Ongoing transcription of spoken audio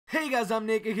Hey guys, I'm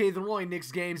Nick, aka the Roy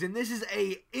NicsGames, and this is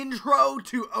a intro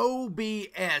to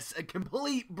OBS, a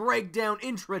complete breakdown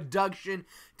introduction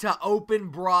to open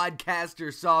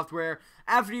broadcaster software.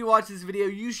 After you watch this video,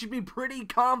 you should be pretty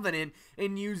confident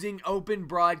in using open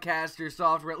broadcaster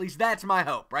software. At least that's my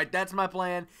hope, right? That's my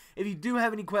plan. If you do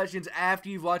have any questions after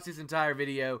you've watched this entire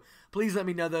video, please let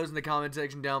me know those in the comment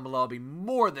section down below. I'll be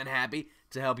more than happy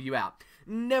to help you out.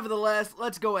 Nevertheless,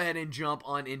 let's go ahead and jump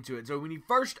on into it. So when you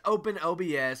first open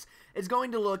OBS, it's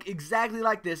going to look exactly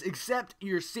like this, except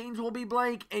your scenes will be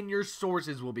blank and your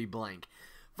sources will be blank.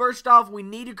 First off, we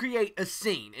need to create a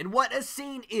scene. And what a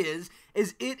scene is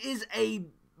it is a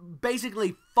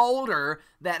basically folder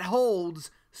that holds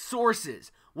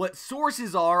sources. What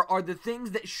sources are the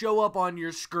things that show up on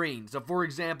your screen. So for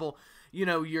example, you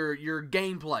know, your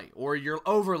gameplay or your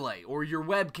overlay or your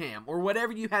webcam or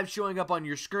whatever you have showing up on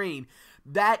your screen,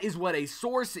 that is what a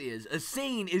source is. A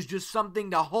scene is just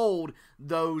something to hold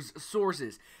those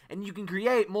sources. And you can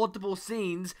create multiple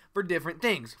scenes for different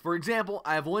things. For example,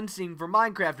 I have one scene for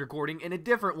Minecraft recording and a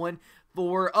different one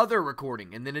for other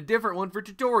recording, and then a different one for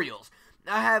tutorials.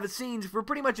 I have scenes for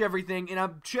pretty much everything, and I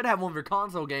should have one for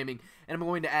console gaming, and I'm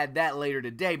going to add that later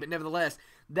today, but nevertheless,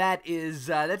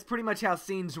 that's pretty much how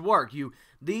scenes work.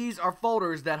 These are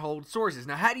folders that hold sources.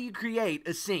 Now, how do you create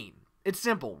a scene? It's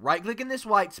simple. Right-click in this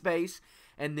white space,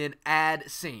 and then add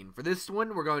scene. For this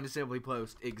one, we're going to simply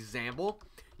post example.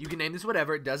 You can name this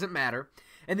whatever, it doesn't matter.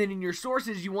 And then in your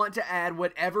sources, you want to add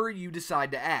whatever you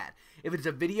decide to add. If it's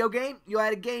a video game, you'll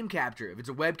add a game capture. If it's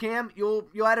a webcam, you'll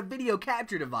add a video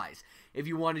capture device. If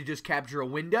you want to just capture a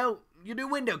window, you do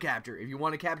window capture. If you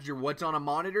want to capture what's on a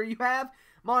monitor you have,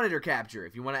 monitor capture.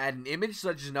 If you want to add an image,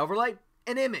 such as an overlay,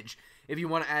 an image. If you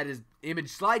want to add an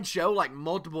image slideshow, like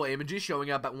multiple images showing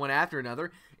up at one after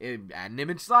another, add an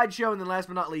image slideshow. And then last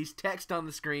but not least, text on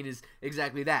the screen is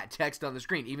exactly that, text on the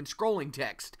screen. Even scrolling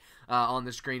text on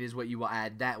the screen is what you will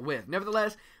add that with.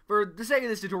 Nevertheless, for the sake of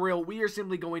this tutorial, we are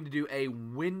simply going to do a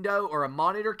window or a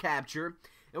monitor capture,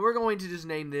 and we're going to just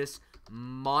name this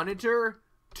Monitor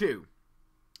 2.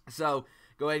 So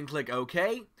go ahead and click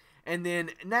OK. And then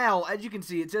now, as you can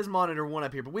see, it says Monitor 1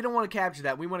 up here, but we don't want to capture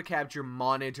that. We want to capture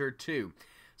Monitor 2.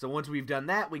 So once we've done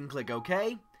that, we can click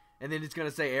OK. And then it's going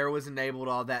to say error was enabled,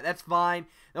 all that. That's fine.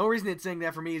 The only reason it's saying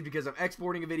that for me is because I'm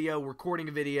exporting a video, recording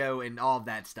a video, and all of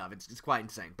that stuff. It's quite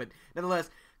insane. But nevertheless,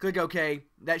 click OK.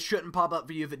 That shouldn't pop up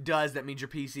for you. If it does, that means your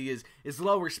PC is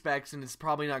lower specs, and it's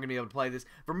probably not going to be able to play this.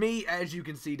 For me, as you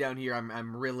can see down here,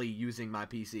 I'm really using my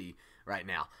PC right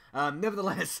now.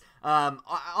 Nevertheless,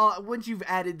 once you've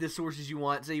added the sources you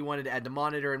want, say you wanted to add the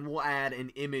monitor, and we'll add an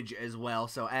image as well.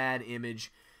 So add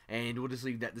image. And we'll just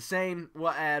leave that the same. We'll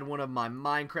add one of my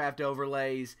Minecraft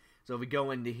overlays. So if we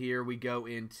go into here, we go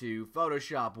into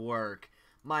Photoshop work,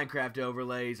 Minecraft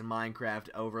overlays, a Minecraft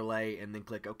overlay, and then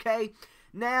click OK.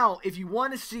 Now, if you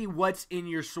want to see what's in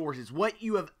your sources, what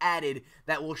you have added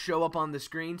that will show up on the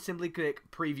screen, simply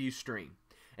click Preview Stream.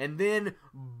 And then,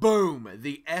 boom,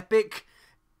 the epic,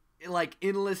 like,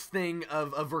 endless thing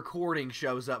of recording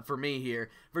shows up for me here.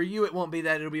 For you, it won't be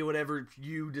that. It'll be whatever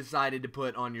you decided to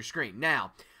put on your screen.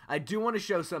 Now, I do want to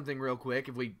show something real quick.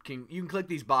 If we can, you can click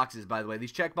these boxes, by the way.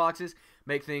 These check boxes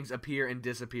make things appear and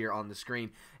disappear on the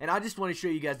screen. And I just want to show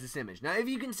you guys this image. Now, if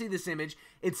you can see this image,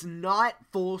 it's not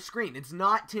full screen. It's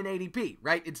not 1080p,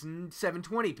 right? It's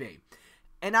 720p.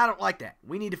 And I don't like that.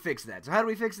 We need to fix that. So how do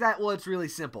we fix that? Well, it's really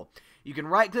simple. You can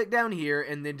right-click down here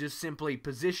and then just simply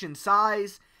position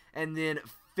size and then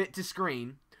fit to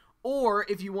screen. Or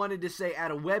if you wanted to, say,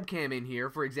 add a webcam in here,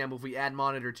 for example, if we add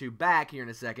monitor 2 back here in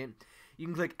a second, you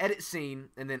can click Edit Scene,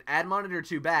 and then add Monitor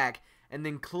 2 back, and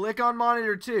then click on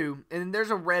Monitor 2, and then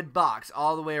there's a red box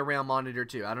all the way around Monitor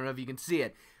 2. I don't know if you can see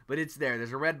it, but it's there.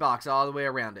 There's a red box all the way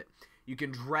around it. You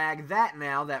can drag that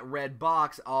now, that red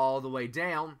box, all the way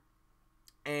down,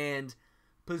 and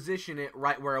position it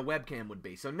right where a webcam would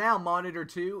be. So now Monitor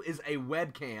 2 is a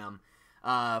webcam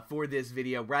for this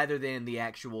video rather than the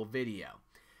actual video.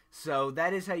 So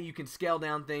that is how you can scale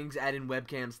down things, add in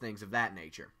webcams, things of that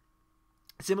nature.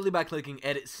 Simply by clicking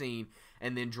Edit Scene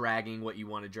and then dragging what you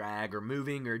want to drag or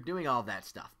moving or doing all that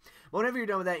stuff. Whenever you're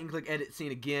done with that, you can click Edit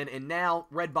Scene again, and now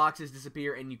red boxes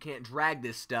disappear and you can't drag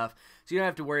this stuff, so you don't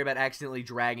have to worry about accidentally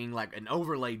dragging like an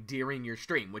overlay during your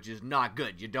stream, which is not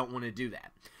good. You don't want to do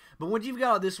that. But once you've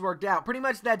got all this worked out, pretty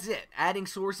much that's it. Adding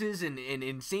sources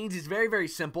and scenes is very, very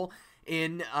simple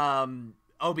in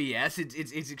OBS.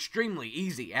 It's extremely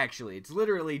easy, actually. It's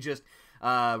literally just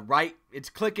it's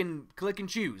click and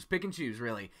choose, pick and choose,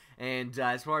 really. And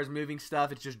as far as moving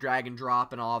stuff, it's just drag and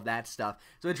drop and all of that stuff.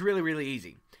 So it's really, really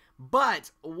easy. But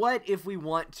what if we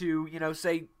want to,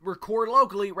 say record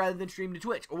locally rather than stream to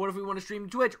Twitch? Or what if we want to stream to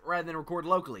Twitch rather than record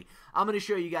locally? I'm going to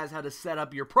show you guys how to set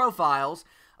up your profiles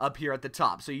up here at the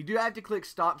top. So you do have to click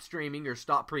stop streaming or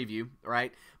stop preview,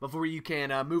 right, before you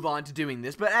can move on to doing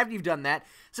this. But after you've done that,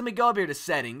 simply go up here to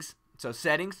settings. So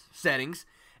settings,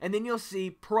 and then you'll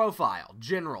see profile,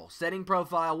 general, setting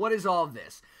profile. What is all of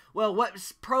this? Well,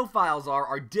 what profiles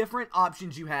are different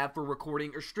options you have for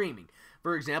recording or streaming.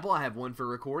 For example, I have one for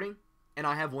recording, and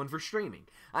I have one for streaming.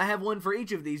 I have one for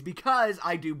each of these because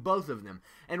I do both of them.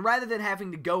 And rather than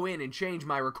having to go in and change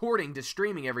my recording to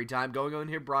streaming every time, going in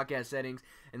here, broadcast settings,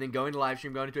 and then going to live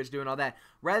stream, going to Twitch, doing all that,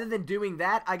 rather than doing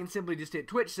that, I can simply just hit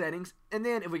Twitch settings, and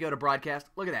then if we go to broadcast,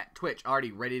 look at that, Twitch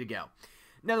already ready to go.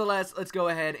 Nevertheless, let's go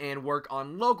ahead and work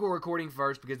on local recording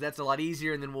first because that's a lot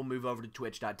easier, and then we'll move over to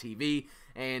Twitchtv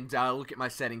and look at my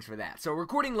settings for that. So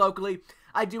recording locally,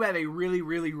 I do have a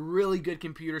really good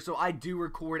computer, so I do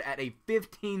record at a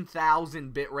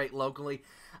 15,000 bitrate locally.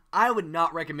 I would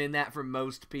not recommend that for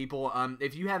most people.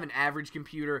 If you have an average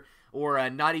computer or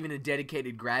not even a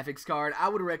dedicated graphics card, I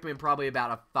would recommend probably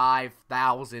about a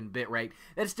 5,000 bitrate.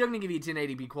 That's still going to give you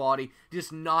 1080p quality,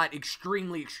 just not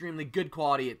extremely good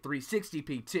quality at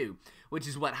 360p too, which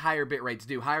is what higher bitrates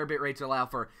do. Higher bitrates allow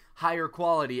for higher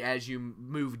quality as you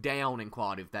move down in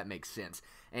quality, if that makes sense.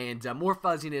 And more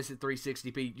fuzziness at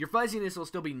 360p. Your fuzziness will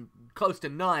still be close to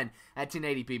none at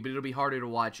 1080p, but it'll be harder to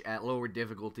watch at lower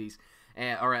difficulties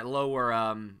or at lower,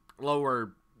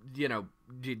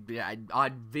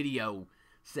 odd video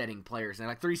setting players. And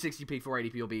like 360p,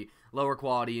 480p will be lower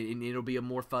quality, and it'll be a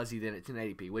more fuzzy than at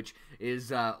 1080p, which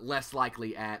is less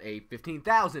likely at a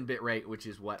 15,000 bit rate, which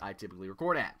is what I typically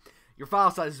record at. Your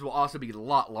file sizes will also be a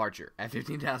lot larger at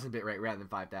 15,000 bitrate rather than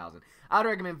 5,000. I'd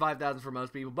recommend 5,000 for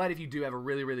most people, but if you do have a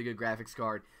really good graphics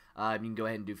card, you can go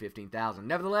ahead and do 15,000.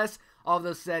 Nevertheless, all of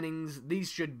those settings, these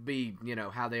should be,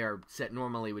 how they are set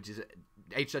normally, which is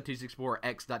H.264,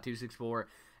 X.264,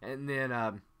 and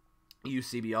then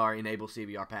use CBR, enable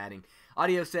CBR padding.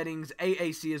 Audio settings,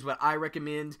 AAC is what I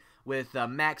recommend with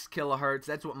max kilohertz.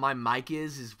 That's what my mic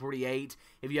is 48.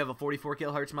 If you have a 44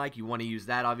 kilohertz mic, you want to use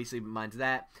that, obviously, but mine's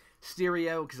that.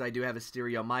 Stereo, because I do have a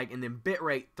stereo mic, and then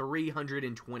bitrate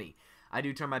 320. I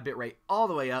do turn my bitrate all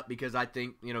the way up because I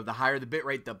think, the higher the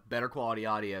bitrate, the better quality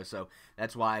audio, so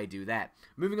that's why I do that.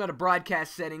 Moving on to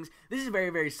broadcast settings, this is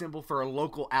very simple for a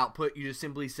local output. You just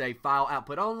simply say file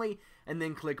output only, and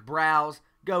then click browse,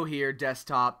 go here,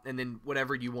 desktop, and then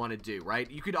whatever you want to do, right?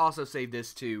 You could also save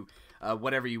this to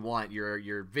whatever you want, your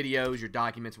videos, your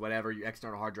documents, whatever, your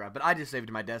external hard drive, but I just save it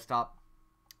to my desktop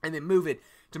and then move it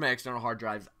to my external hard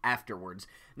drives afterwards.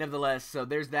 Nevertheless, so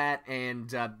there's that, and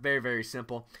very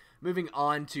simple. Moving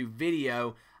on to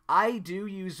video, I do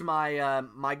use my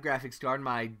my graphics card,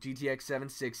 my GTX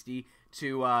 760,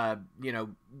 to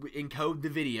encode the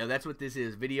video. That's what this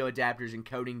is, video adapters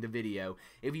encoding the video.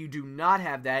 If you do not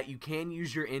have that, you can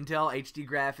use your Intel HD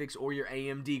graphics or your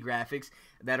AMD graphics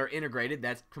that are integrated.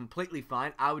 That's completely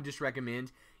fine. I would just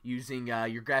recommend using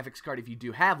your graphics card if you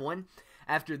do have one.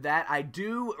 After that, I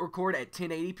do record at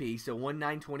 1080p, so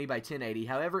 1920 by 1080.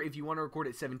 However, if you want to record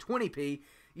at 720p,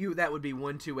 that would be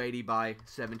 1280 by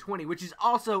 720, which is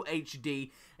also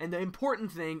HD. And the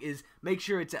important thing is make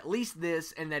sure it's at least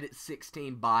this and that it's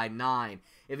 16 by 9.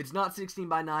 If it's not 16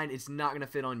 by 9, it's not going to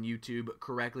fit on YouTube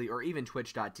correctly, or even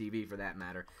Twitch.tv for that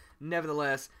matter.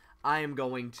 Nevertheless, I am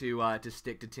going to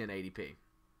stick to 1080p.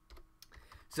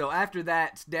 So after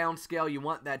that, downscale, you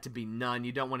want that to be none.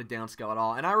 You don't want to downscale at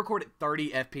all. And I record at 30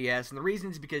 FPS, and the reason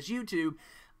is because YouTube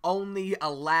only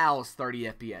allows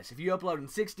 30 FPS. If you upload in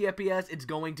 60 FPS, it's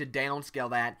going to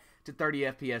downscale that to 30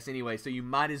 FPS anyway, so you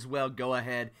might as well go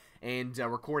ahead and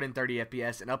record in 30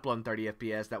 FPS and upload in 30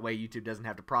 FPS. That way YouTube doesn't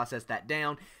have to process that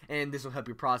down, and this will help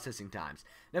your processing times.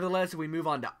 Nevertheless, if we move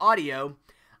on to audio,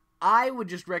 I would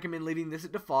just recommend leaving this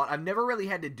at default. I've never really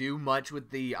had to do much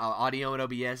with the audio in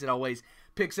OBS. It always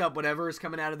picks up whatever is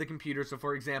coming out of the computer. So,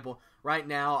 for example, right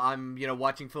now I'm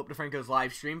watching Philip DeFranco's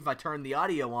live stream. If I turn the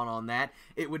audio on that,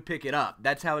 it would pick it up.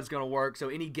 That's how it's going to work. So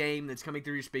any game that's coming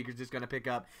through your speakers is going to pick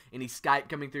up. Any Skype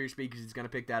coming through your speakers is going to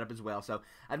pick that up as well. So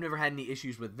I've never had any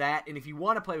issues with that. And if you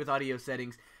want to play with audio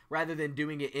settings, rather than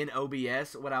doing it in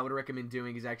OBS, what I would recommend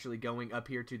doing is actually going up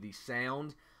here to the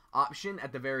sound option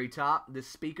at the very top, the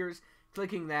speakers,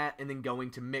 clicking that, and then going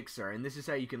to mixer. And this is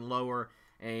how you can lower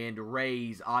and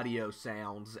raise audio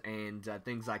sounds and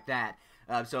things like that.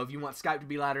 So if you want Skype to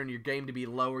be louder and your game to be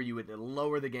lower, you would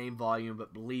lower the game volume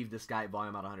but leave the Skype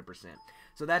volume at 100%.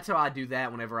 So that's how I do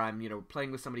that whenever I'm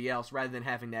playing with somebody else. Rather than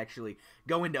having to actually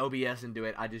go into OBS and do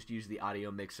it, I just use the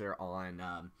audio mixer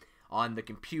on the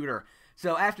computer.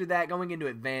 So after that, going into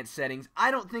advanced settings,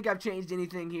 I don't think I've changed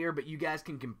anything here, but you guys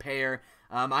can compare.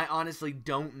 I honestly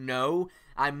don't know.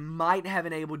 I might have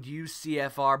enabled use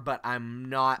CFR, but I'm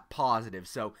not positive.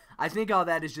 So I think all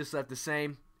that is just left the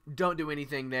same. Don't do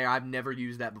anything there. I've never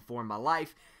used that before in my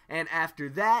life. And after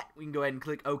that, we can go ahead and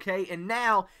click OK. And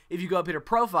now, if you go up here to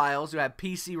profiles, you have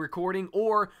PC recording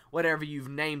or whatever you've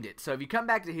named it. So if you come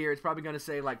back to here, it's probably going to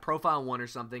say like profile 1 or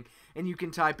something, and you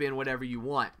can type in whatever you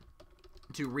want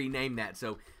to rename that.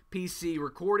 So PC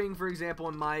recording, for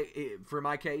example, for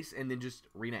my case, and then just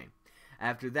rename.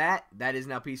 After that, that is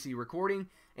now PC recording,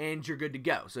 and you're good to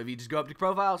go. So if you just go up to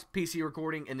profiles, PC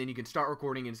recording, and then you can start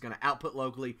recording, and it's going to output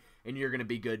locally, and you're going to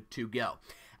be good to go.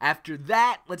 After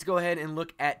that, let's go ahead and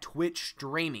look at Twitch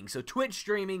streaming. So Twitch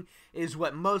streaming is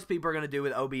what most people are going to do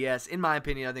with OBS. In my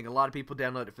opinion, I think a lot of people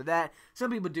download it for that.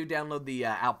 Some people do download the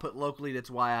output locally.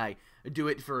 That's why I do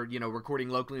it for, recording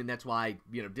locally, and that's why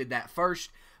I, did that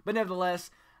first. But nevertheless,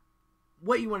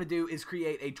 what you want to do is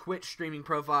create a Twitch streaming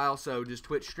profile. So just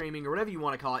Twitch streaming or whatever you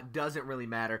want to call it, doesn't really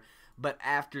matter. But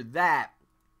after that,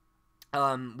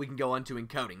 we can go on to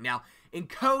encoding. Now,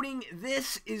 encoding,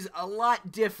 this is a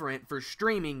lot different for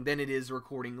streaming than it is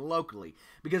recording locally.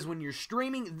 Because when you're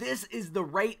streaming, this is the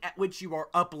rate at which you are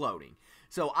uploading.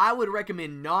 So I would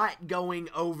recommend not going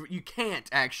over, you can't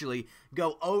actually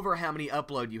go over how many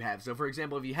upload you have. So for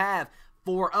example, if you have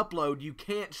 4 upload, you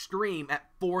can't stream at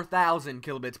 4,000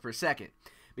 kilobits per second.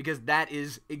 Because that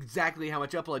is exactly how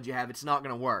much upload you have. It's not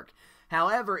going to work.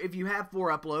 However, if you have 4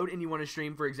 upload and you want to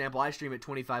stream, for example, I stream at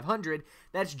 2,500,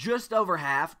 that's just over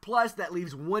half, plus that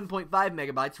leaves 1.5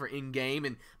 megabytes for in-game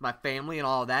and my family and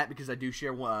all of that, because I do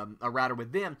share a router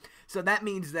with them. So that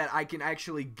means that I can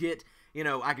actually get,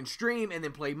 I can stream and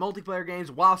then play multiplayer games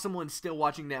while someone's still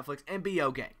watching Netflix and be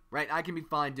okay, right? I can be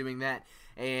fine doing that,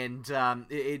 and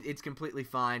it's completely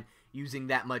fine using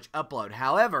that much upload.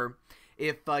 However,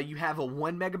 if you have a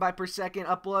 1 megabyte per second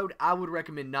upload, I would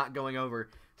recommend not going over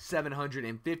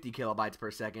 750 kilobytes per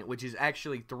second, which is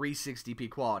actually 360p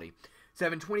quality.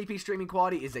 720p streaming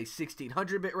quality is a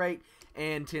 1600 bit rate,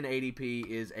 and 1080p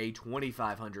is a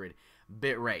 2500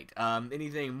 bit rate.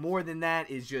 Anything more than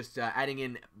that is just adding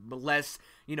in less,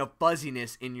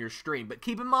 fuzziness in your stream. But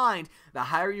keep in mind, the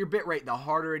higher your bit rate, the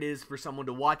harder it is for someone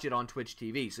to watch it on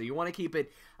Twitchtv. So you want to keep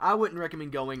it, I wouldn't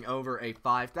recommend going over a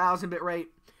 5000 bit rate.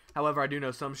 However, I do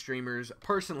know some streamers,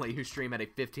 personally, who stream at a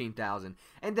 15,000,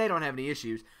 and they don't have any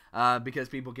issues, because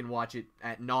people can watch it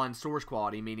at non-source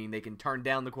quality, meaning they can turn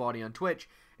down the quality on Twitch,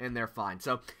 and they're fine.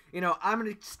 So, I'm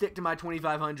going to stick to my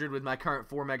 2,500 with my current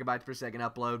 4 megabytes per second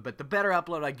upload, but the better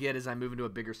upload I get as I move into a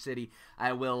bigger city,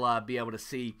 I will be able to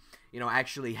see,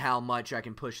 actually how much I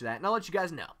can push that, and I'll let you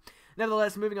guys know.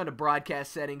 Nevertheless, moving on to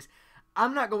broadcast settings,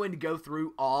 I'm not going to go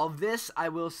through all of this. I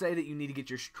will say that you need to get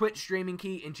your Twitch streaming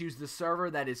key and choose the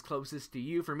server that is closest to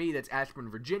you. For me, that's Ashburn,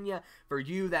 Virginia. For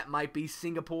you, that might be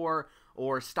Singapore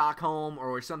or Stockholm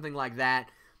or something like that.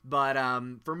 But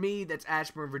for me, that's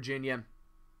Ashburn, Virginia.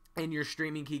 And your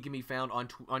streaming key can be found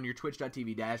on your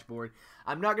Twitch.tv dashboard.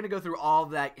 I'm not going to go through all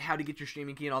of that, how to get your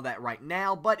streaming key and all that right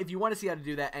now, but if you want to see how to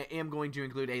do that, I am going to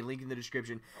include a link in the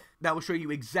description that will show you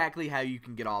exactly how you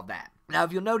can get all of that. Now,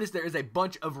 if you'll notice, there is a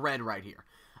bunch of red right here.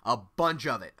 A bunch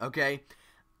of it, okay?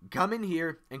 Come in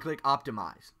here and click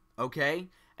Optimize, okay?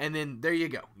 And then there you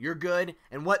go. You're good.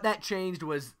 And what that changed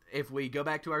was, if we go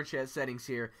back to our chat settings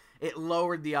here, it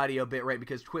lowered the audio bitrate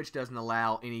because Twitch doesn't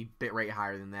allow any bitrate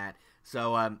higher than that.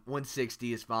 So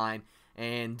 160 is fine,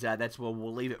 and that's where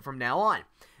we'll leave it from now on.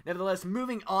 Nevertheless,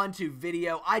 moving on to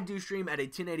video, I do stream at a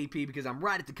 1080p because I'm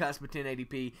right at the cusp of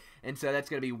 1080p, and so that's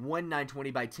going to be 1920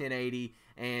 by 1080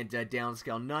 and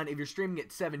downscale none. If you're streaming at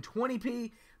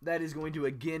 720p, that is going to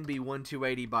again be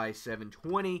 1280 by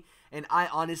 720, and I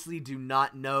honestly do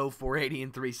not know 480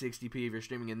 and 360p if you're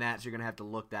streaming in that, so you're going to have to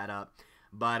look that up.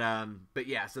 But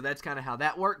yeah, so that's kind of how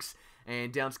that works.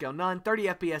 And downscale none, 30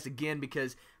 FPS again,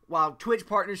 because while Twitch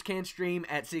partners can stream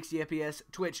at 60 FPS,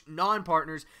 Twitch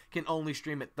non-partners can only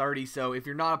stream at 30. So if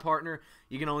you're not a partner,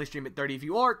 you can only stream at 30. If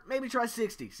you are, maybe try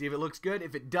 60. See if it looks good.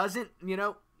 If it doesn't,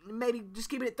 maybe just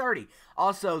keep it at 30.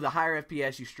 Also, the higher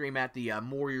FPS you stream at, the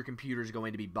more your computer is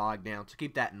going to be bogged down. So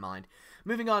keep that in mind.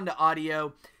 Moving on to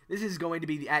audio. This is going to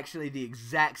be actually the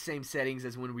exact same settings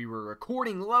as when we were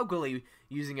recording locally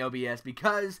using OBS,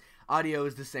 because audio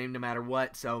is the same no matter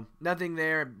what. So nothing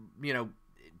there,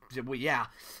 well, yeah.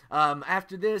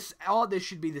 After this, all this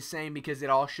should be the same because it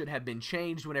all should have been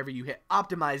changed whenever you hit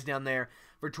optimize down there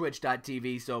for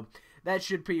Twitch.tv. So that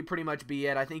should pretty much be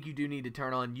it. I think you do need to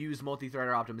turn on use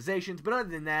multi-threader optimizations, but other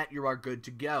than that, you are good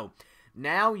to go.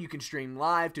 Now you can stream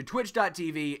live to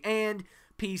Twitch.tv and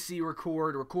PC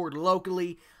record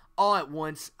locally. all at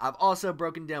once. I've also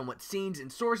broken down what scenes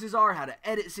and sources are, how to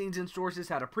edit scenes and sources,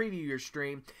 how to preview your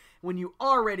stream. When you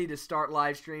are ready to start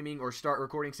live streaming or start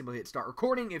recording, simply hit start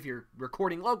recording if you're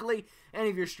recording locally, and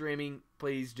if you're streaming,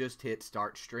 please just hit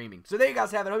start streaming. So there you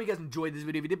guys have it. I hope you guys enjoyed this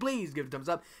video. If you did, please give it a thumbs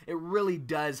up. It really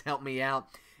does help me out.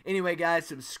 Anyway, guys,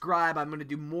 subscribe. I'm going to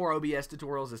do more OBS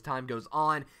tutorials as time goes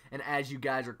on and as you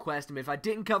guys request them. If I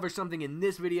didn't cover something in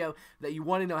this video that you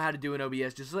want to know how to do in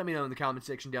OBS, just let me know in the comment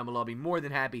section down below. I'll be more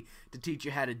than happy to teach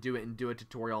you how to do it and do a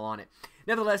tutorial on it.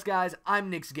 Nevertheless, guys,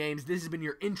 I'm NicsGames. This has been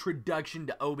your introduction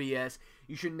to OBS.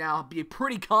 You should now be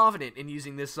pretty confident in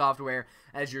using this software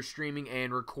as you're streaming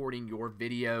and recording your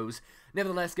videos.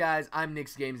 Nevertheless, guys, I'm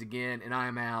NicsGames again, and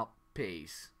I'm out.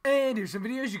 Peace. And here's some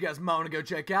videos you guys might want to go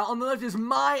check out. On the left is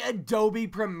my Adobe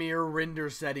Premiere render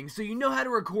settings. So you know how to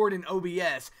record in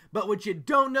OBS, but what you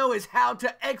don't know is how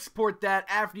to export that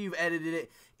after you've edited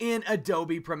it in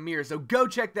Adobe Premiere. So go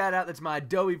check that out. That's my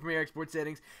Adobe Premiere export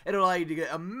settings. It'll allow you to get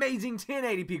amazing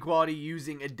 1080p quality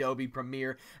using Adobe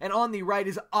Premiere. And on the right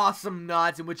is Awesome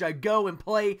Knots, in which I go and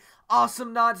play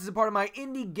Awesome Knots as a part of my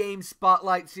indie game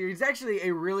spotlight series. It's actually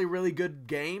a really good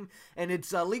game, and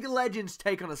it's League of Legends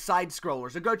take on a side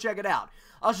scroller. So go check it out.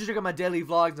 Also check out my daily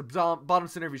vlogs in the bottom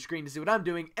center of your screen to see what I'm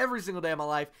doing every single day of my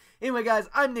life. Anyway, guys,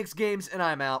 I'm NicsGames, and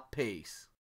I'm out. Peace.